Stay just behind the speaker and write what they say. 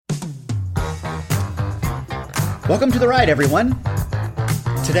Welcome to the ride, everyone.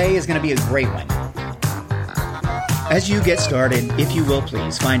 Today is going to be a great one. As you get started, if you will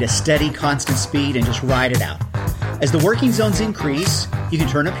please, find a steady, constant speed and just ride it out. As the working zones increase, you can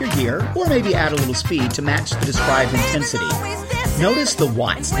turn up your gear or maybe add a little speed to match the described intensity. Notice the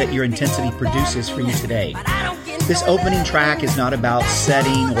watts that your intensity produces for you today. This opening track is not about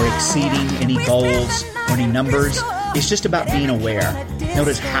setting or exceeding any goals or any numbers. It's just about being aware.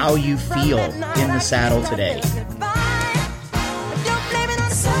 Notice how you feel in the saddle today.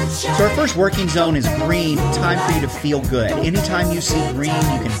 So our first working zone is green, time for you to feel good. Anytime you see green,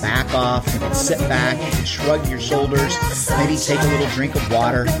 you can back off, you can sit back, you can shrug your shoulders, maybe take a little drink of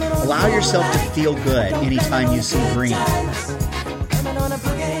water. Allow yourself to feel good anytime you see green.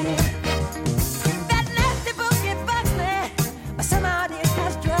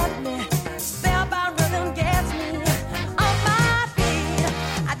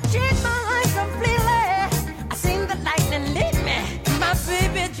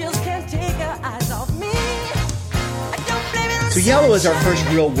 So yellow is our first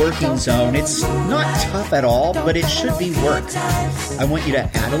real working zone. It's not tough at all, but it should be work. I want you to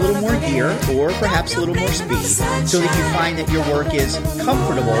add a little more gear or perhaps a little more speed so that you find that your work is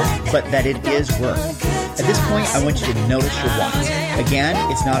comfortable, but that it is work. At this point, I want you to notice your watts. Again,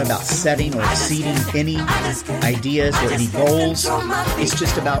 it's not about setting or exceeding any ideas or any goals. It's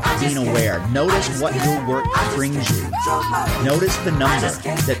just about being aware. Notice what your work brings you. Notice the number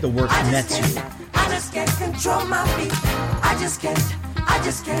that the work nets you. I just can't control my feet. I just can't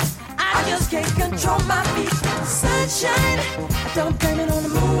control my feet. Sunshine, I don't blame it on the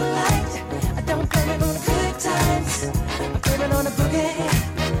moonlight. I don't blame it on the good times. I blame it on the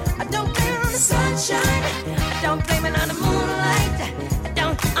boogie. I don't blame it on the sunshine. I don't blame it on the moonlight. I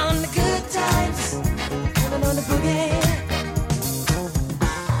don't on the good times. I blame it on the boogie.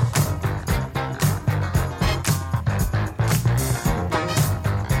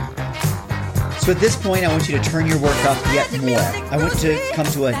 So at this point, I want you to turn your work up yet more. I want to come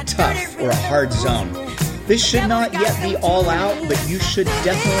to a tough or a hard zone. This should not yet be all out, but you should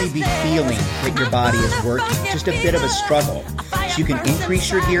definitely be feeling that your body is working. Just a bit of a struggle. So you can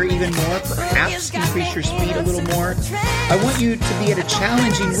increase your gear even more, perhaps increase your speed a little more. I want you to be at a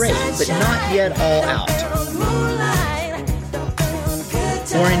challenging rate, but not yet all out.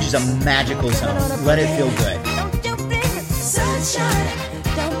 Orange is a magical zone. Let it feel good.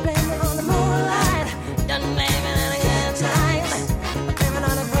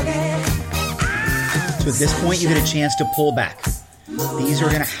 So at this point, you get a chance to pull back. These are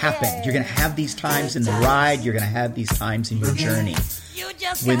going to happen. You're going to have these times in the ride. You're going to have these times in your journey.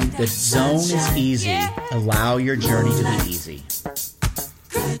 When the zone is easy, allow your journey to be easy.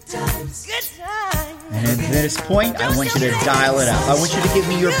 And at this point, I want you to dial it up. I want you to give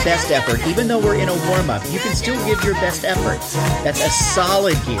me your best effort. Even though we're in a warm-up, you can still give your best effort. That's a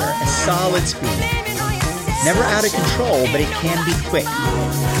solid gear, a solid speed. Never out of control, but it can be quick.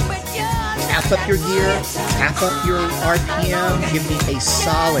 Tap up your gear, tap up your RPM, give me a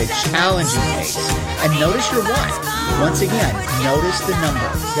solid, challenging pace. And notice your watt. Once again, notice the number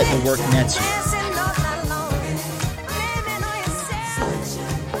that the work nets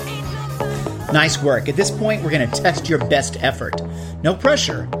you. Nice work. At this point, we're going to test your best effort. No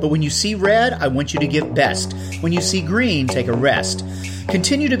pressure, but when you see red, I want you to give best. When you see green, take a rest.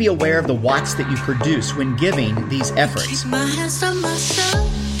 Continue to be aware of the watts that you produce when giving these efforts. Keep my hands on myself.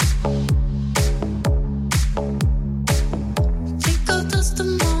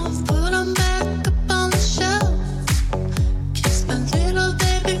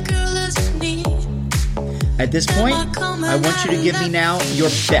 At this point, I want you to give me now your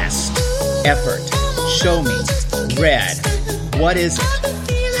best effort. Show me. Red. What is it?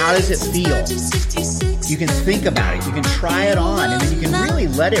 How does it feel? You can think about it. You can try it on, and then you can really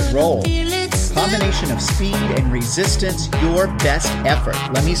let it roll. Combination of speed and resistance, your best effort.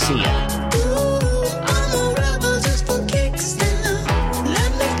 Let me see it.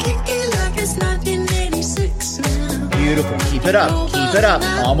 Beautiful. Keep it up. Keep it up.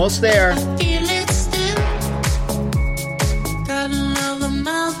 Almost there.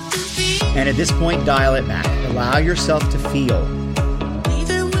 And at this point, dial it back. Allow yourself to feel.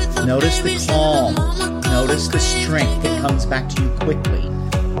 Notice the calm. Notice the strength that comes back to you quickly.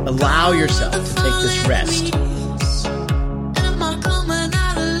 Allow yourself to take this rest.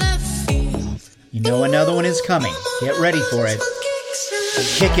 You know another one is coming. Get ready for it.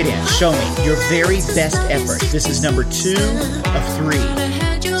 Kick it in. Show me your very best effort. This is number 2 of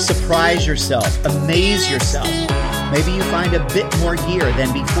 3. Surprise yourself. Amaze yourself. Maybe you find a bit more gear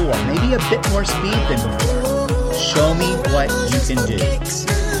than before. Maybe a bit more speed than before. Show me what you can do.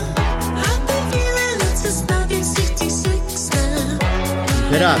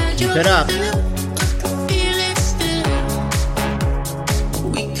 Keep it up. Keep it up.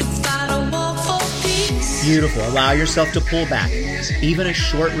 Beautiful. Allow yourself to pull back. Even a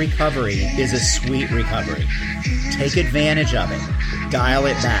short recovery is a sweet recovery. Take advantage of it. Dial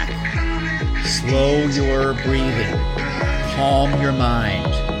it back. Slow your breathing. Calm your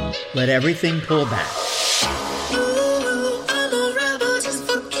mind. Let everything pull back.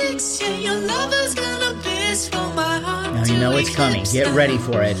 Now you know it's coming. Get ready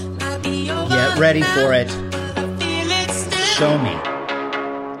for it. Get ready for it. Show me.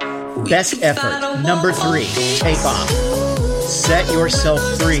 Best effort. Number 3. Take off. Set yourself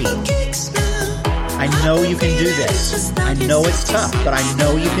free. I know you can do this. I know it's tough, but I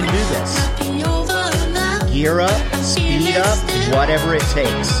know you can do this. Gear up, speed up, whatever it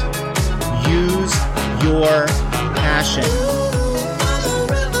takes. Use your passion.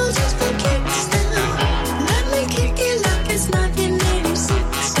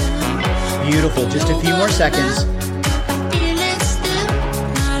 Beautiful. Just a few more seconds.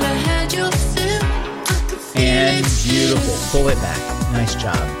 And beautiful. Pull it back. Nice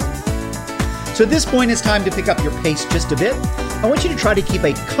job. So at this point, it's time to pick up your pace just a bit. I want you to try to keep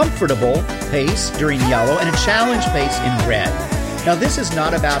a comfortable pace during yellow and a challenge pace in red. Now, this is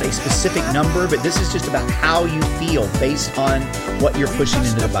not about a specific number, but this is just about how you feel based on what you're pushing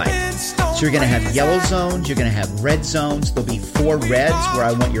into the bike. So you're going to have yellow zones, you're going to have red zones. There'll be 4 reds where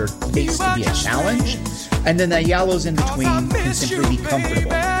I want your pace to be a challenge. And then the yellows in between can simply be comfortable.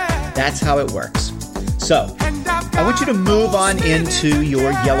 That's how it works. So I want you to move on into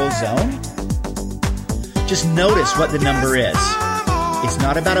your yellow zone. Just notice what the number is. It's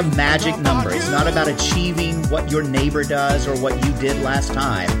not about a magic number. It's not about achieving what your neighbor does or what you did last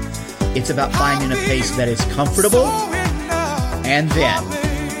time. It's about finding a pace that is comfortable, and then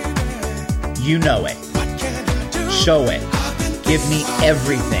you know it. Show it. Give me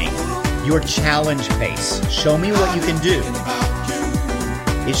everything. Your challenge pace. Show me what you can do.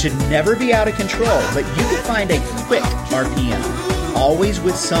 It should never be out of control, but you can find a quick RPM. Always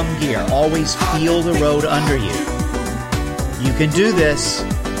with some gear. Always feel the road under you. You can do this.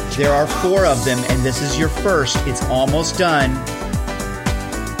 There are 4 of them, and this is your first. It's almost done.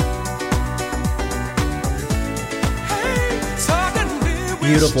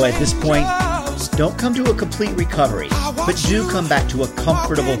 Beautiful. At this point, don't come to a complete recovery, but do come back to a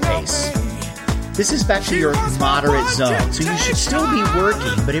comfortable pace. This is back to your moderate zone, so you should still be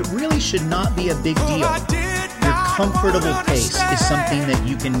working, but it really should not be a big deal. Your comfortable pace is something that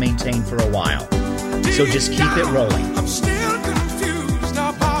you can maintain for a while. So just keep it rolling. I'm still confused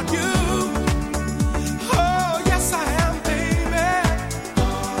about you. Oh, yes I am, baby.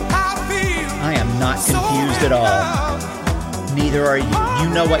 I am not confused at all. Neither are you. You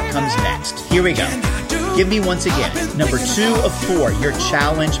know what comes next. Here we go. Give me once again. Number 2 of 4, your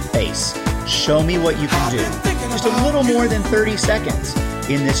challenge pace. Show me what you can do. Just a little more than 30 seconds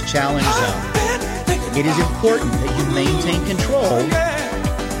in this challenge zone. It is important that you maintain control,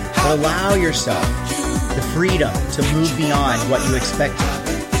 but allow yourself the freedom to move beyond what you expected.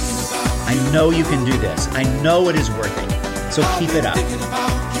 I know you can do this. I know it is worth it. So keep it up.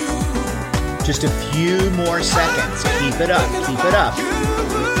 Just a few more seconds. Keep it up. Keep it up.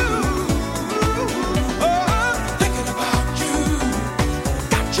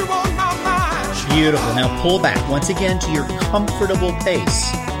 Beautiful. Now pull back once again to your comfortable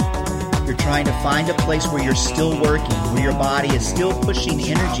pace. You're trying to find a place where you're still working, where your body is still pushing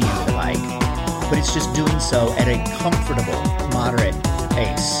energy into the bike, but it's just doing so at a comfortable, moderate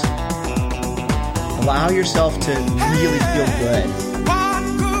pace. Allow yourself to really feel good.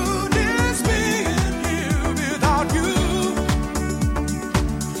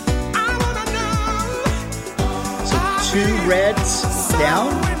 So 2 reds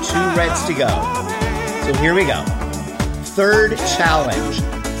down, 2 reds to go. So here we go. 3rd challenge.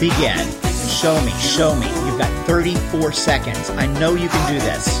 Begin. Show me. Show me. You've got 34 seconds. I know you can do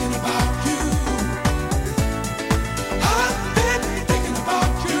this.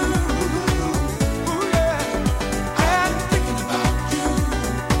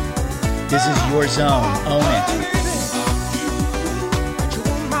 This is your zone. Own it.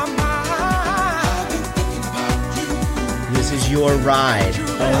 This is your ride.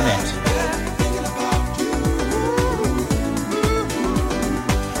 Own it.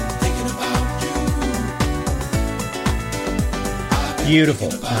 Beautiful.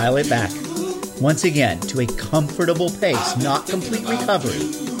 Dial it back. Once again, to a comfortable pace, not complete recovery.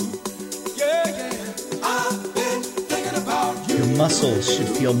 Your muscles should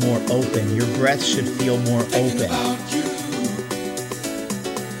feel more open. Your breath should feel more open.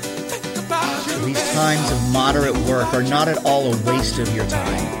 these times of moderate work are not at all a waste of your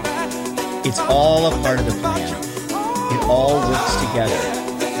time. It's all a part of the plan. It all works together.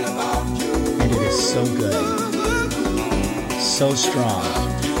 And it is so good. So strong.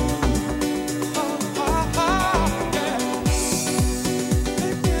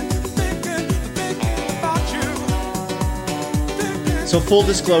 So full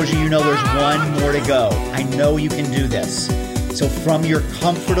disclosure, you know there's one more to go. I know you can do this. So from your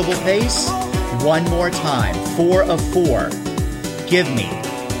comfortable pace, one more time. 4 of 4. Give me.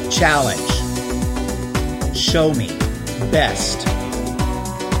 Challenge. Show me. Best.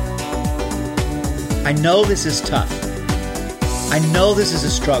 I know this is tough. I know this is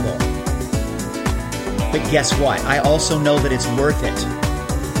a struggle. But guess what? I also know that it's worth it.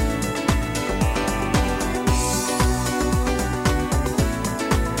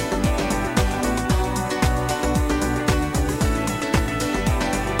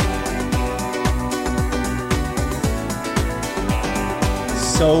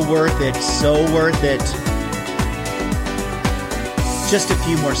 So worth it, so worth it. Just a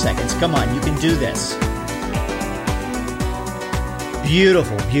few more seconds. Come on, you can do this.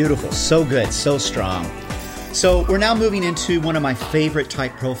 Beautiful, beautiful. So good, so strong. So we're now moving into one of my favorite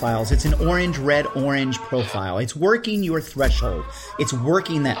type profiles. It's an orange, red, orange profile. It's working your threshold. It's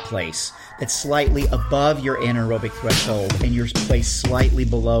working that place that's slightly above your anaerobic threshold and your place slightly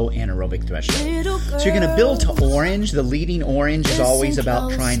below anaerobic threshold. So you're going to build to orange. The leading orange is always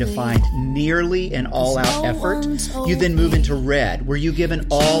about trying to find nearly an all-out effort. You then move into red, where you give an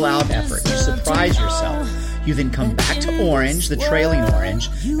all-out effort. You surprise yourself. You then come back to orange, the trailing orange,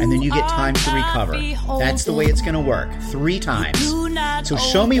 and then you get time to recover. That's the way it's going to work. 3 times. So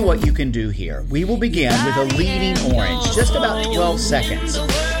show me what you can do here. We will begin with a leading orange, just about 12 seconds.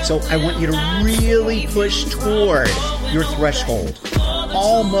 So I want you to really push toward your threshold,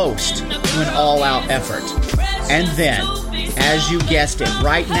 almost to an all-out effort. And then, as you guessed it,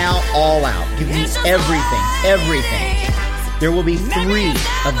 right now, all out. Give me everything, everything. There will be 3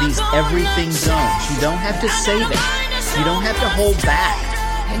 of these everything zones. You don't have to save it. You don't have to hold back.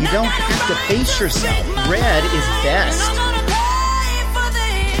 You don't have to pace yourself. Red is best.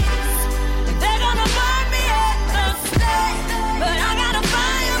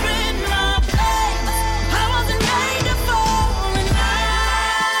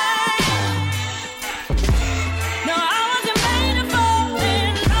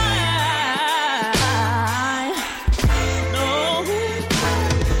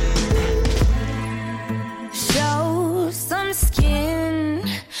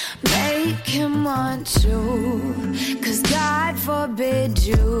 Cause God forbid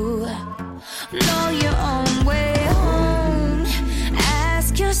you know your own way home.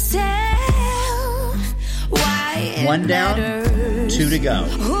 Ask yourself why. 1 down, 2 to go.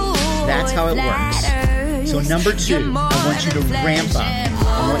 That's how it works. So number 2, I want you to ramp up.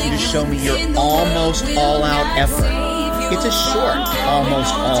 I want you to show me your almost all-out effort. It's a short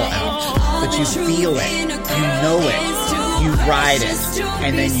almost all-out, but you feel it, you know it. You ride it,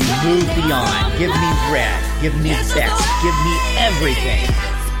 and then you move beyond. Give me red, give me best, give me everything.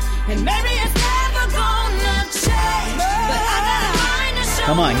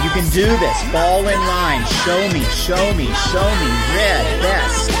 Come on, you can do this. Fall in line. Show me, show me, show me. Red,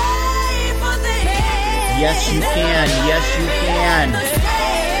 best. Yes, you can. Yes, you can.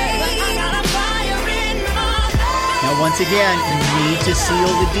 Now, once again, you need to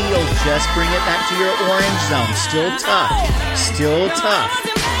seal the deal. Just bring it back to your orange zone. Still tough. Still tough.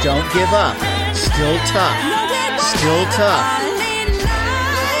 Don't give up. Still tough. Still tough.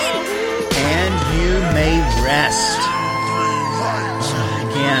 And you may rest.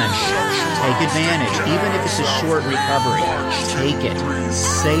 Again, take advantage. Even if it's a short recovery, take it.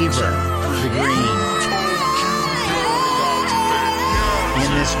 Savor the green. In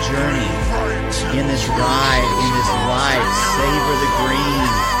this journey, in this ride, in this life, savor the green.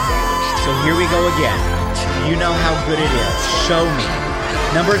 So here we go again. You know how good it is. Show me.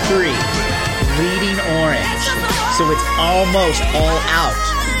 Number 3, leading orange. So it's almost all out.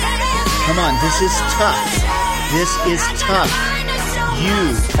 Come on, this is tough. This is tough.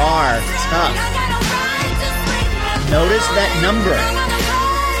 You are tough. Notice that number.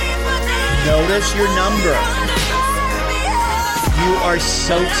 Notice your number. You are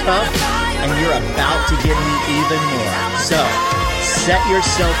so tough, and you're about to give me even more. So, set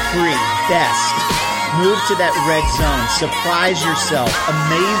yourself free. Best. Move to that red zone. Surprise yourself.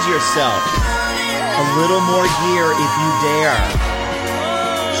 Amaze yourself. A little more gear if you dare.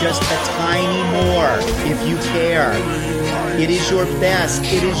 Just a tiny more if you care. It is your best.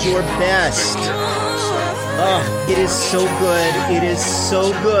 It is your best. Oh, it is so good. It is so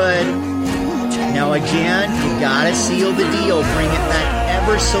good. Now again, you gotta seal the deal. Bring it back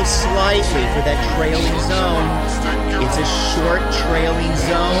ever so slightly for that trailing zone. It's a short trailing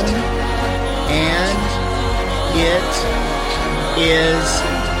zone, and it is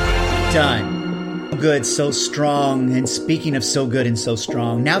done. Good, so strong. And speaking of so good and so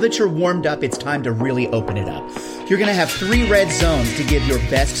strong, now that you're warmed up, it's time to really open it up. You're going to have 3 red zones to give your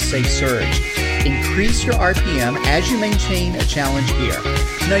best safe surge. Increase your RPM as you maintain a challenge gear.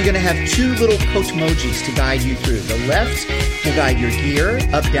 Now you're going to have 2 little coach emojis to guide you through. The left will guide your gear,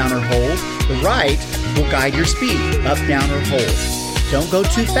 up, down, or hold. The right will guide your speed, up, down, or hold. Don't go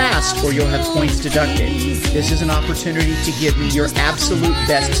too fast or you'll have points deducted. This is an opportunity to give me your absolute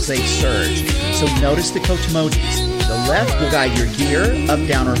best safe surge. So notice the coach emojis. The left will guide your gear, up,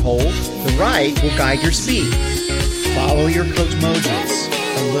 down, or hold. The right will guide your speed. Follow your coach emojis.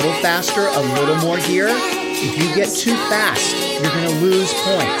 A little faster, a little more gear. If you get too fast, you're going to lose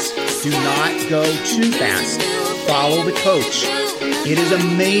points. Do not go too fast. Follow the coach. It is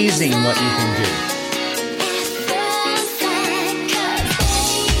amazing what you can do.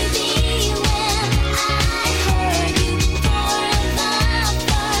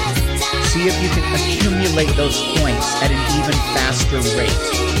 See if you can accumulate those points at an even faster rate.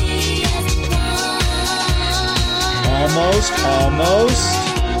 Almost.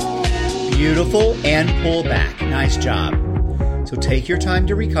 Beautiful, and pull back. Nice job. So take your time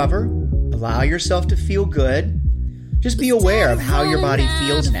to recover. Allow yourself to feel good. Just be aware of how your body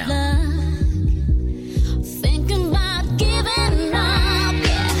feels now.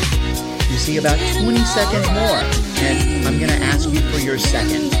 You see about 20 seconds more, and I'm going to ask you for your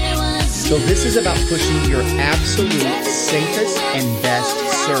second. So this is about pushing your absolute safest and best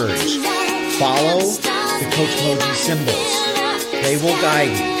surge. Follow the coach emoji symbols. They will guide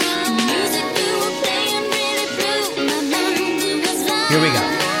you. Here we go.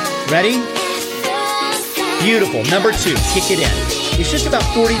 Ready? Beautiful. Number 2, kick it in. It's just about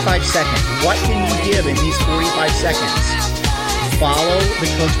 45 seconds. What can you give in these 45 seconds? Follow the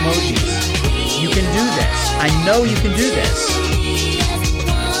coach emojis. You can do this. I know you can do this.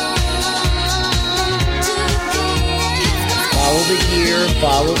 Follow the gear,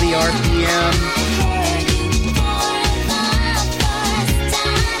 follow the RPM.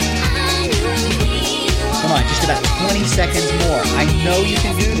 Come on, just about 20 seconds more. I know you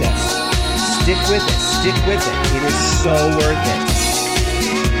can do this. Stick with it, stick with it. It is so worth it.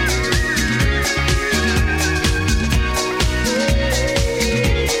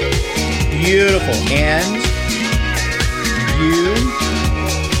 Beautiful. And you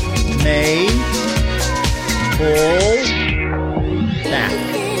may pull back.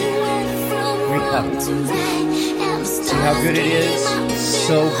 Recover. See how good it is?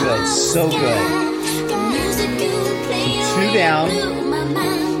 So good, so good. So 2 down, 1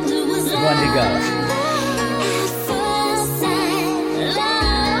 to go.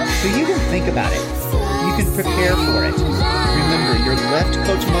 So you can think about it. You can prepare for it. Remember, your left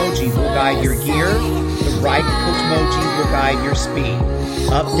coach emoji will guide your gear. The right coach emoji will guide your speed.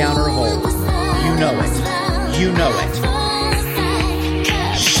 Up, down, or hold. You know it. You know it.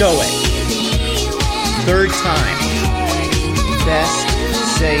 Show it. 3rd time. Best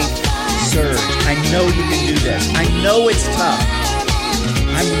safe surge. I know you can do this. I know it's tough.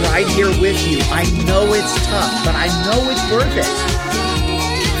 I'm right here with you. I know it's tough, but I know it's worth it.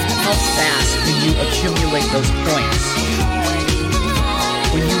 How fast can you accumulate those points?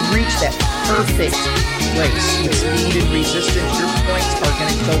 When you reach that perfect place with speed and resistance, your points are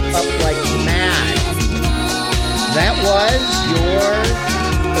going to go up like mad. That was your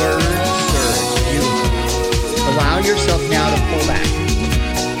 3rd surge. Beautiful. Allow yourself now to pull back.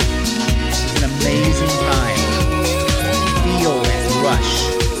 It's an amazing time. Feel that rush.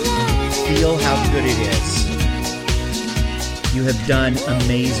 Feel how good it is. You have done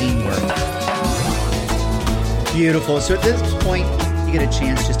amazing work. Beautiful. So at this point, you get a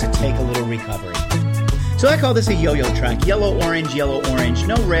chance just to take a little recovery. So I call this a yo-yo track. Yellow, orange, no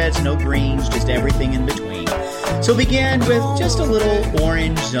reds, no greens, just everything in between. So begin with just a little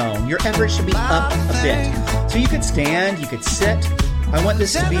orange zone. Your effort should be up a bit. So you could stand, you could sit. I want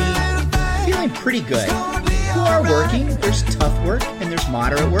this to be feeling pretty good. You are working. There's tough work and there's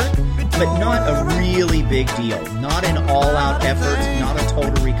moderate work, but not a really big deal. Not an all-out effort, not a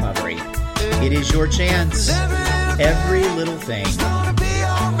total recovery. It is your chance. Every little thing.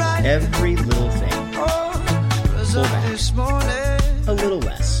 Every little thing. Pull back. A little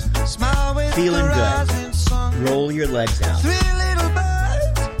less. Feeling good. Roll your legs out.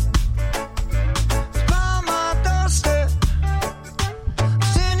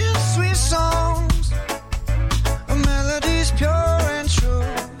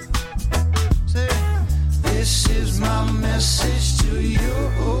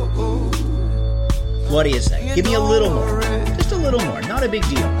 What do you say? Give me a little more. Just a little more. Not a big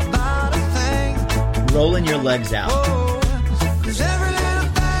deal. Rolling your legs out.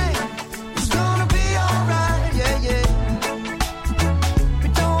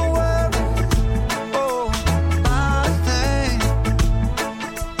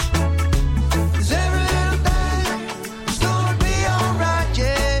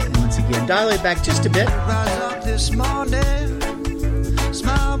 Once again, dial it back just a bit.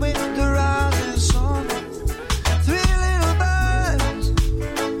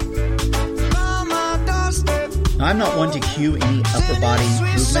 I'm not one to cue any upper body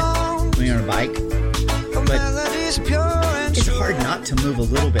movement when you're on a bike, but it's hard not to move a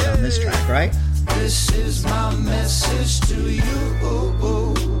little bit on this track, right? This is my message to you.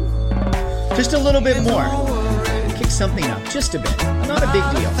 Just a little bit more. Kick something up, just a bit. Not a big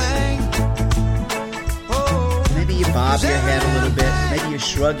deal. Maybe you bob your head a little bit. Maybe you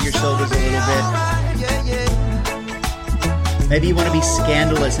shrug your shoulders a little bit. Maybe you want to be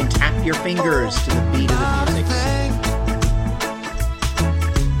scandalous and tap your fingers to the beat of the music.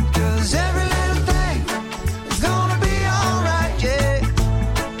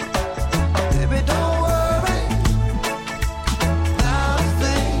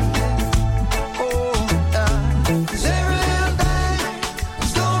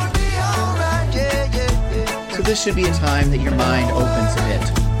 So this should be a time that your mind opens a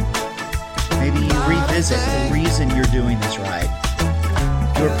bit. Maybe you revisit the reason you're doing this ride.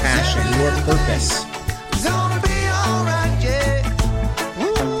 Your passion, your purpose.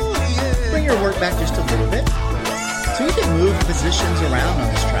 Bring your work back just a little bit. So you can move positions around on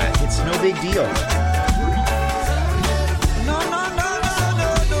this track. It's no big deal.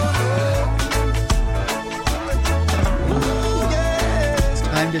 It's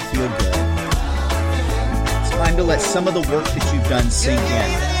time to feel good. It's time to let some of the work that you've done sink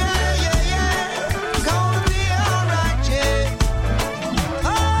in.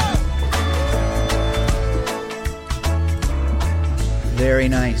 Very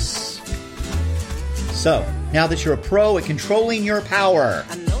nice. So, now that you're a pro at controlling your power,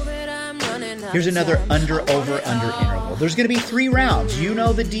 here's another under, over, under interval. There's going to be 3 rounds. You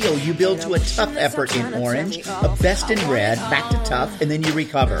know the deal. You build to a tough effort in orange, a best in red, back to tough, and then you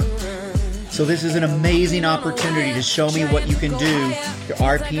recover. So this is an amazing opportunity to show me what you can do. Your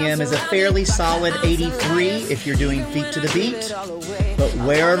RPM is a fairly solid 83 if you're doing feet to the beat. But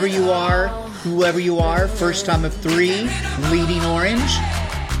wherever you are, whoever you are, first time of 3, leading orange.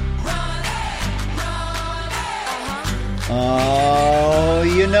 Oh,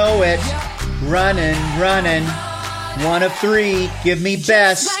 you know it. Running, running. 1 of 3. Give me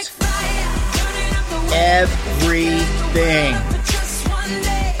best. Everything.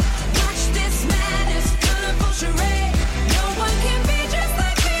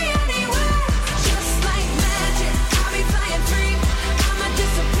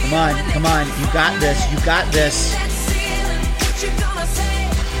 Come on, come on. You got this. You got this.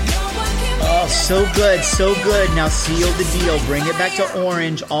 Oh, so good, so good. Now seal the deal. Bring it back to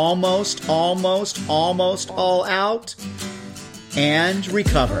orange. Almost, almost, almost all out. And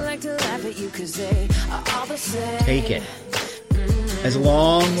recover. Take it. As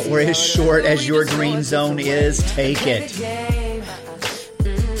long or as short as your green zone is, take it.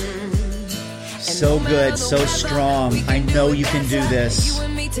 So good, so strong. I know you can do this.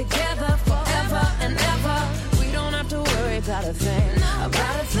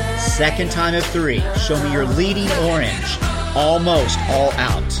 Second time of 3. Show me your leading orange. Almost all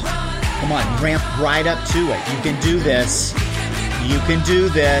out. Come on, ramp right up to it. You can do this. You can do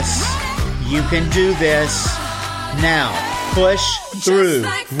this. You can do this. Now, push through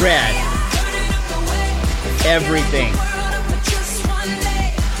red. Everything.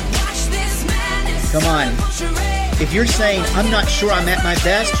 Come on. If you're saying, I'm not sure I'm at my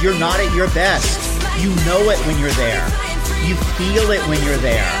best, you're not at your best. You know it when you're there. You feel it when you're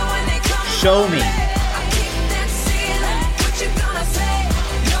there. Show me.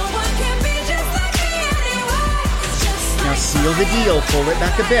 Now seal the deal. Pull it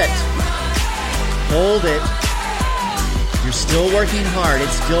back a bit. Hold it. You're still working hard.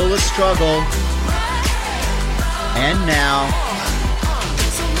 It's still a struggle. And now,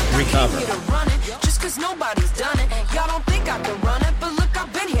 recover. Just cause nobody's done it. Y'all don't think I can run it, but look,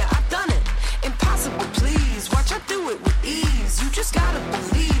 I've been here, I've done it. Impossible, please. Watch I do it with ease. You just gotta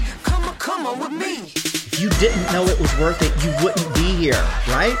believe. Come on with me. If you didn't know it was worth it, you wouldn't be here,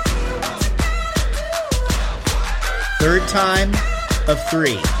 right? Third time of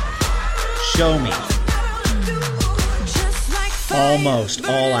 3. Show me. Almost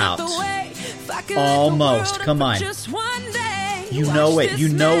all out. Almost. Come on. You know it. You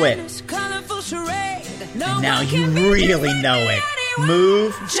know it. And now you really know it.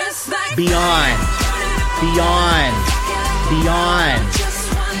 Move beyond, beyond, beyond.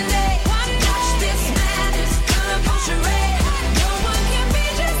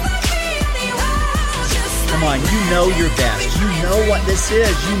 Come on, you know your best. You know what this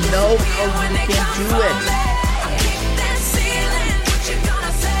is. You know how you can do it.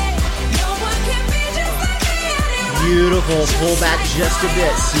 Beautiful. Pull back just a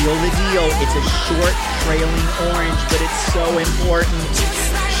bit. Seal the deal. It's a short trailing orange, but it's so important.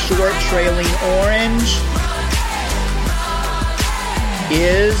 Short trailing orange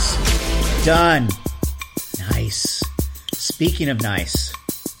is done. Nice. Speaking of nice,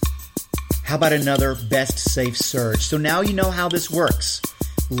 how about another best safe surge? So now you know how this works.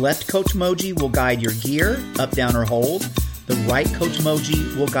 Left coach emoji will guide your gear, up, down, or hold. The right coach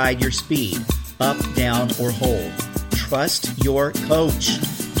emoji will guide your speed, up, down, or hold. Trust your coach.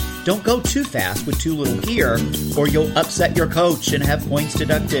 Don't go too fast with too little gear, or you'll upset your coach and have points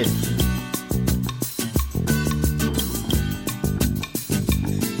deducted.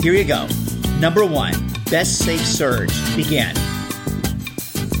 Here you go. Number 1, best safe surge. Begin.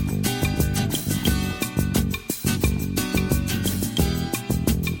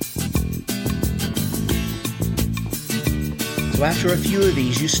 So after a few of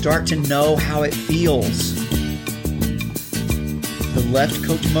these, you start to know how it feels. The left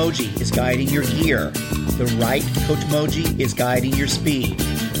coach emoji is guiding your gear. The right coach emoji is guiding your speed.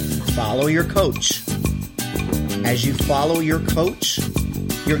 Follow your coach. As you follow your coach,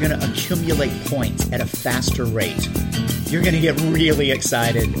 you're going to accumulate points at a faster rate. You're going to get really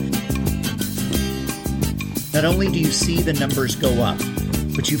excited. Not only do you see the numbers go up,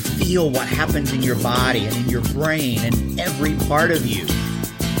 but you feel what happens in your body and in your brain and every part of you.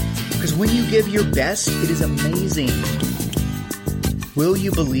 Because when you give your best, it is amazing. Will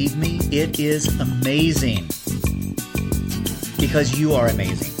you believe me? It is amazing. Because you are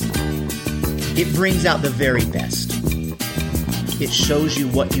amazing. It brings out the very best. It shows you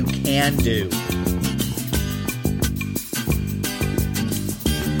what you can do.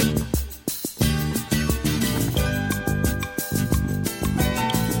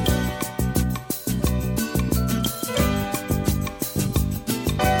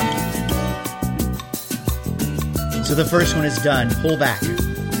 So the first one is done. Pull back.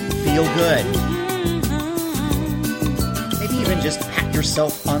 Feel good. Maybe even just pat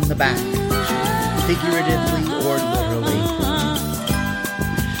yourself on the back, figuratively or literally.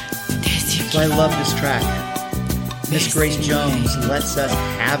 So I love this track. Miss Grace Jones lets us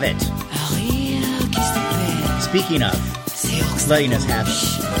have it. Speaking of letting us have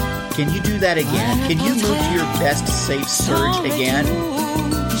it, can you do that again? Can you move to your best safe surge again?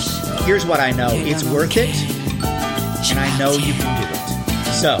 Here's what I know. It's worth it. And I know you can do it.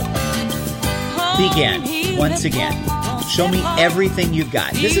 So, begin once again. Show me everything you've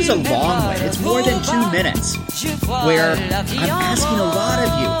got. This is a long one. It's more than 2 minutes where I'm asking a lot of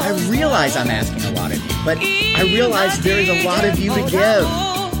you. I realize I'm asking a lot of you, but I realize there is a lot of you to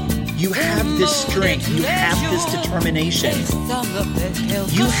give. You have this strength. You have this determination.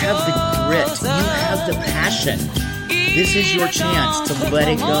 You have the grit. You have the passion. This is your chance to let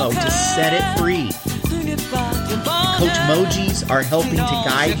it go, to set it free. Coach emojis are helping to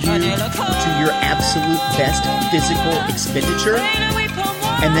guide you to your absolute best physical expenditure.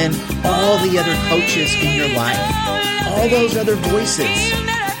 And then all the other coaches in your life, all those other voices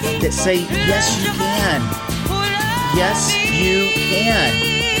that say, yes, you can. Yes, you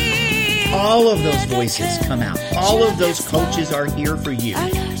can. All of those voices come out. All of those coaches are here for you.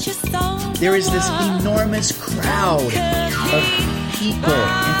 There is this enormous crowd of people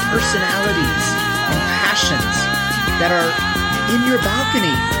and personalities and passions that are in your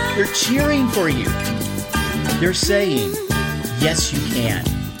balcony. They're cheering for you. They're saying, yes, you can.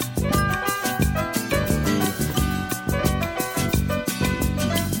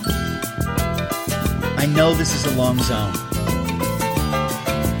 I know this is a long zone.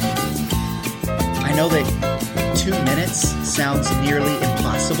 I know that 2 minutes sounds nearly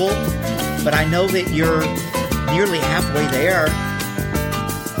impossible, but I know that you're nearly halfway there.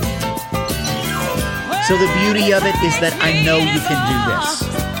 So the beauty of it is that I know you can do this.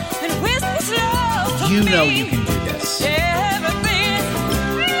 You know you can do this.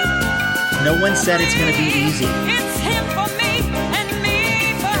 No one said it's going to be easy.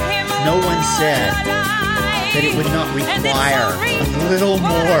 No one said that it would not require a little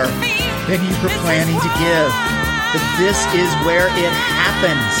more than you were planning to give. But this is where it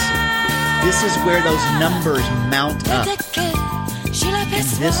happens. This is where those numbers mount up. And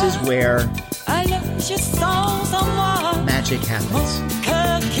this is where magic happens.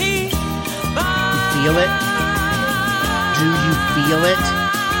 You feel it? Do you feel it?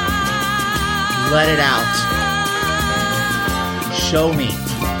 Let it out. Show me.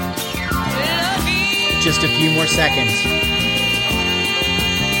 Just a few more seconds.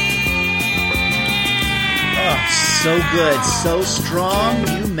 Oh, so good, so strong,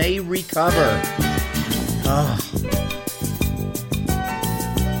 you may recover. Oh.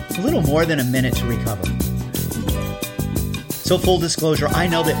 A little more than a minute to recover. So full disclosure, I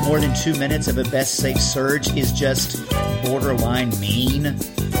know that more than 2 minutes of a best safe surge is just borderline mean,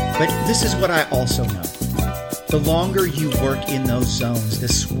 but this is what I also know. The longer you work in those zones, the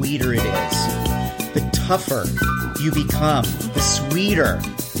sweeter it is. The tougher you become, the sweeter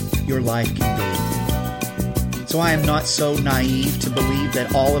your life can be. So I am not so naive to believe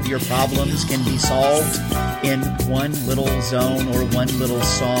that all of your problems can be solved in one little zone or one little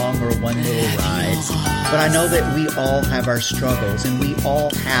song or one little ride. But I know that we all have our struggles and we all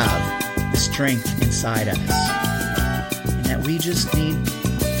have the strength inside us. And that we just need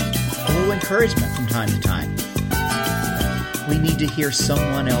a little encouragement from time to time. We need to hear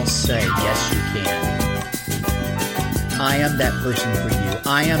someone else say, yes, you can. I am that person for you.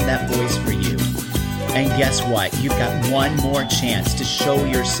 I am that voice for you. And guess what? You've got one more chance to show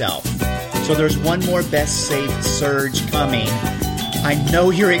yourself. So there's one more best safe surge coming. I know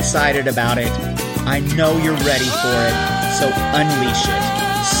you're excited about it. I know you're ready for it. So unleash it.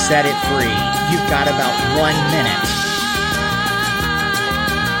 Set it free. You've got about 1 minute.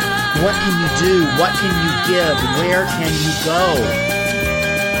 What can you do? What can you give? Where can you go?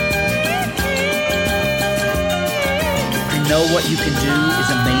 I know what you can do is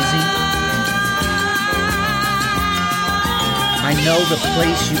amazing. I know the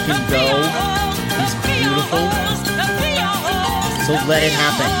place you can go is beautiful. So let it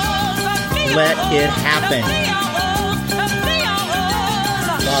happen. Let it happen.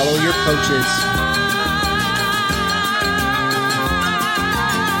 Follow your coaches.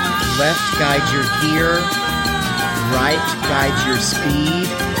 Left guides your gear. Right guides your speed.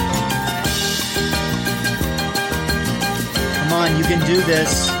 Come on, you can do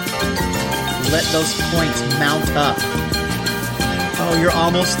this. Let those points mount up. Oh, you're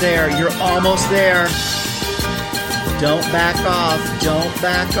almost there. You're almost there. Don't back off. Don't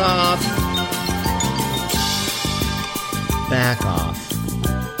back off. Back off.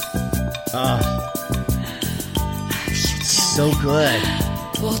 Oh. So good.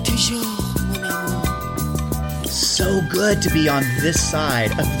 So good to be on this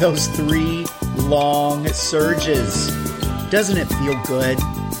side of those 3 long surges. Doesn't it feel good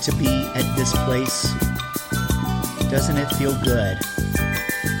to be at this place? Doesn't it feel good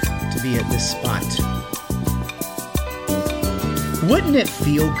to be at this spot? Wouldn't it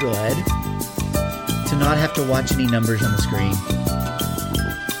feel good to not have to watch any numbers on the screen?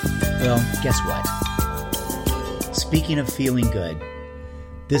 Well, guess what? Speaking of feeling good,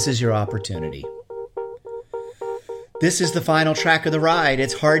 this is your opportunity. This is the final track of the ride.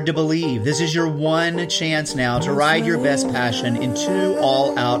 It's hard to believe. This is your one chance now to ride your best passion in 2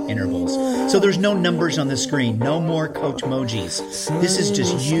 all-out intervals. So there's no numbers on the screen, no more coach emojis. This is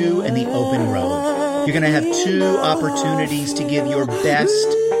just you and the open road. You're going to have 2 opportunities to give your best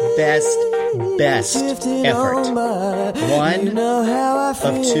effort. 1 of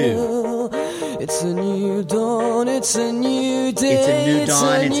 2. It's a new dawn, it's a new day. It's a new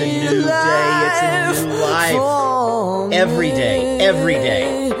dawn, it's a new day, it's a new life. Every day.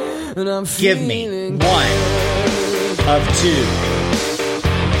 Give me 1 of 2.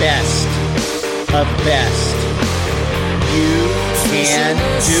 Best of best. You can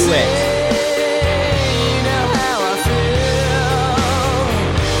do it.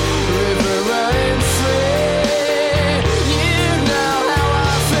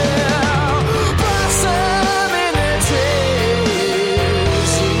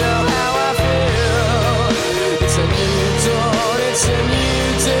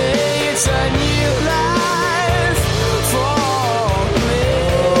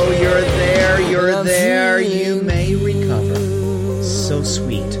 You may recover. So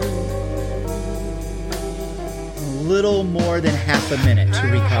sweet. A little more than half a minute to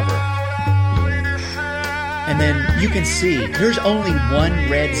recover. And then you can see there's only 1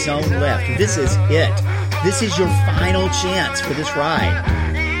 red zone left. This is it. This is your final chance for this ride.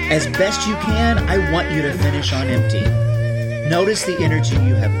 As best you can, I want you to finish on empty. Notice the energy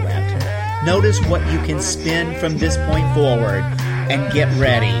you have left. Notice what you can spin from this point forward. And get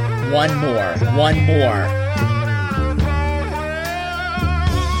ready. 1 more.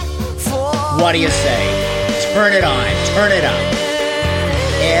 What do you say? Turn it on. Turn it up.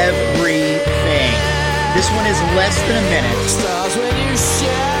 Everything. This one is less than a minute.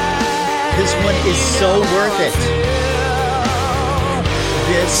 This one is so worth it.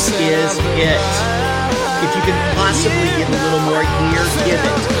 This is it. If you can possibly give a little more here, give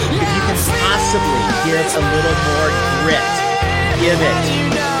it. If you can possibly give a little more grit, give it.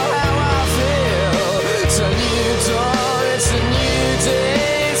 It's a new dawn, it's a new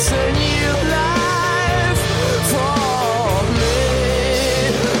day, it's a new life for me.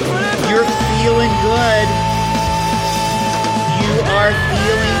 You're feeling good. You are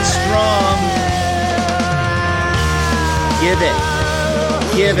feeling strong. Give it.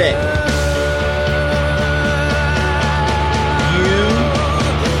 Give it. You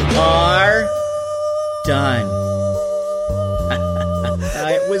are done.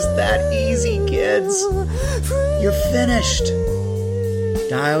 It was that easy, kids. You're finished.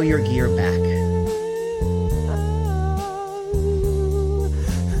 Dial your gear back.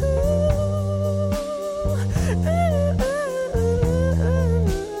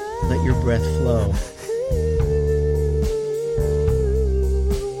 Let your breath flow.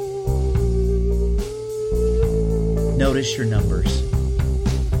 Notice your numbers.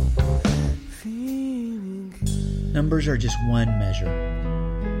 Numbers are just one measure.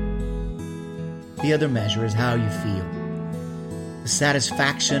 The other measure is how you feel. The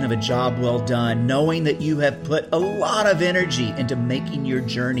satisfaction of a job well done, knowing that you have put a lot of energy into making your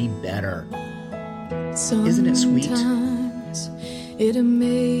journey better. Isn't it sweet? Sometimes it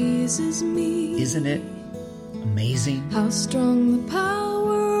amazes me. Isn't it amazing? How strong the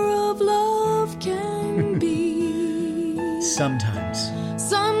power of love can be. Sometimes.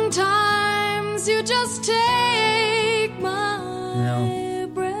 Sometimes you just take my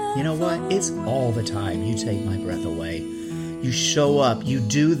breath. You know what? It's all the time you take my breath away. You show up, you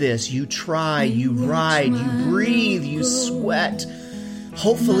do this, you try, you ride, you breathe, you sweat.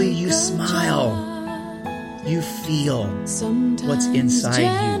 Hopefully you smile. You feel what's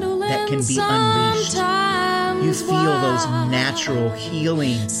inside you that can be unleashed. You feel those natural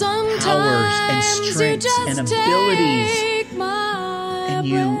healing powers and strengths and abilities. And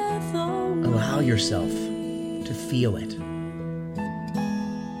you allow yourself to feel it.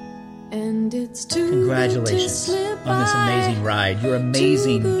 Congratulations on this amazing ride, your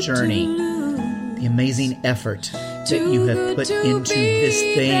amazing journey, the amazing effort that you have put into this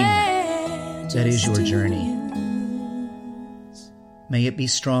thing that is your journey. May it be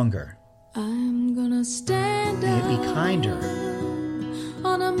stronger. May it be kinder.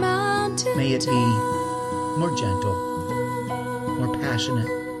 May it be more gentle, more passionate,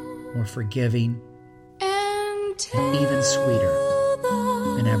 more forgiving, and even sweeter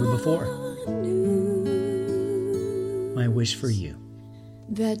than ever before. My wish for you.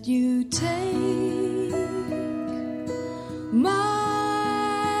 That you take my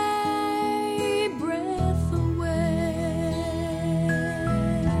breath away.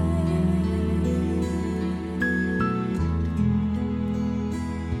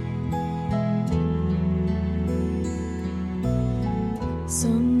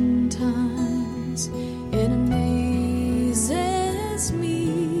 Sometimes it amazes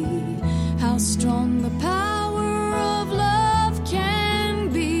me how strong the power of love can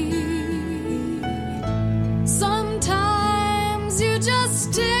be. Sometimes you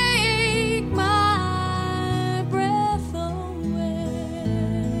just take my breath away.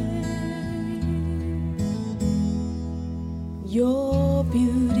 Your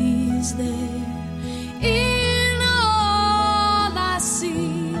beauty is there in all I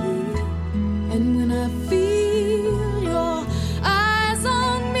see, and when I feel your eyes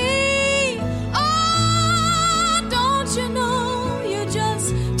on me, oh, don't you know you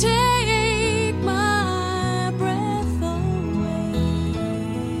just take my breath away.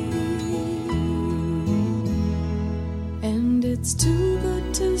 And it's too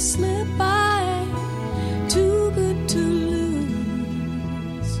good to slip by, too good to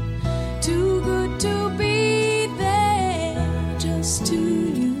lose, too good to be there just to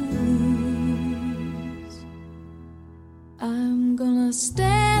use. I'm gonna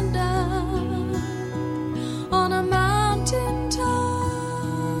stand up on a mountain top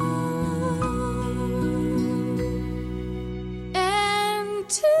and